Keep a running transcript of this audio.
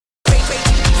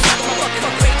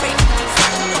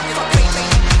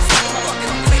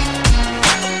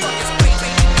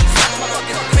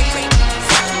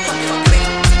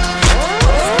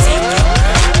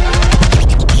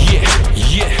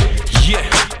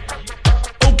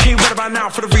right now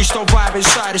for the freestyle vibe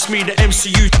inside. It's me, the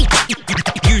MCU,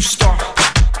 Youthstar,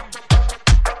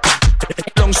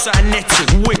 alongside Netik,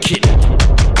 wicked.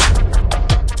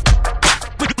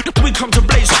 We come to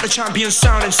blaze like the champion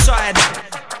sound inside.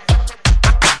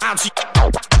 Out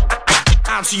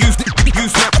to youth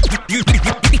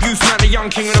man, the young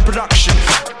king of the production.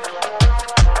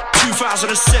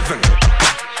 2007.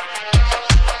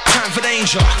 Time for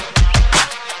danger.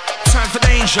 Time for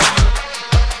danger.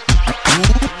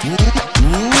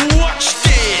 Watch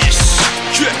this.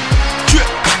 Yeah, yeah,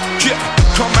 yeah.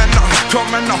 Come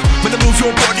on now. When I move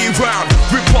your body round.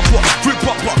 Rip up,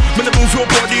 when I move your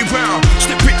body round.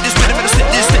 Slip this, slip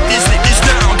this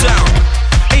down.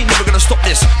 Ain't never gonna stop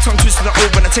this. Tongue twisting it over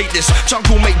when I take this.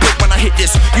 Jungle make break when I hit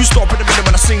this. You stop in the middle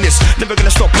when I sing this. Never gonna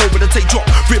stop over the take drop.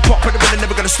 Rip up in the middle,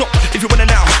 never gonna stop. If you want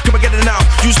it now, come and get it now.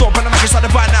 You stop and I'm inside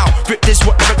the vibe now. Rip this,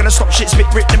 what? Never gonna stop. Shit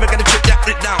spit, rip, never gonna trip that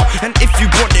rip down. And if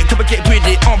you want it, come and get with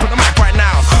it. On the mic right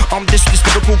now. I'm this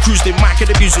lyrical cruising, mic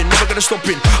and abusing, never gonna stop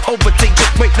in. Overtake,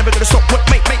 check, wait, never gonna stop. What,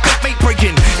 make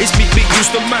breaking. It's me,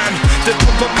 used to man. The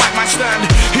pump up mic stand.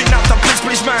 Hit out the place,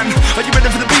 man. Are you ready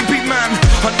for the beat, man?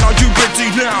 And are you ready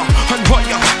now? And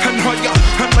higher, and are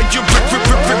you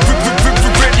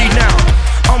ready now?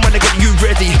 I'm gonna get you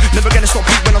ready. Never gonna stop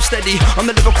beat when I'm steady. I'm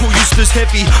the lyrical useless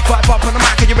heavy. Vibe up on the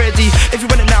mic, are you ready? If you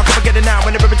want it now, come and get it now.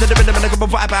 Whenever to the rhythm and I come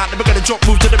and vibe out. Never gonna drop,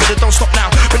 move to the rhythm, don't stop now.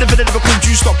 Whenever the lyrical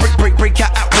you stop, break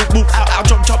out, move out,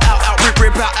 jump out,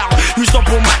 rip out. You stop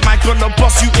on mic, gonna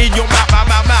bust you in your mouth.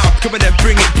 Come on then,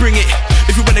 bring it.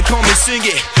 If you wanna come and sing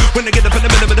it. When I get up in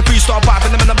the middle of the freestyle vibe,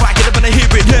 and I'm in the mic, get up and I hear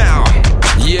it now.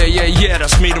 Yeah,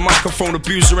 that's me, the microphone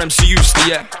abuser, MC Youthstar,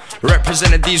 yeah.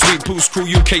 Represented these week, Boost Crew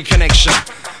UK connection.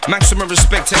 Maximum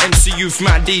respect to MC Youth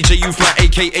Man, DJ Youth Man,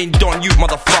 aka Don Youth,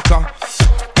 motherfucker.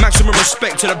 Maximum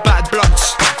respect to the bad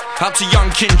bloods. Out to Young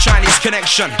King, Chinese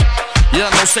connection. Yeah,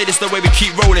 don't say this the way we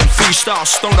keep rolling. Freestyle,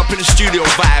 stoned up in the studio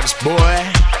vibes,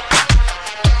 boy.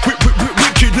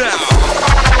 Wicked now.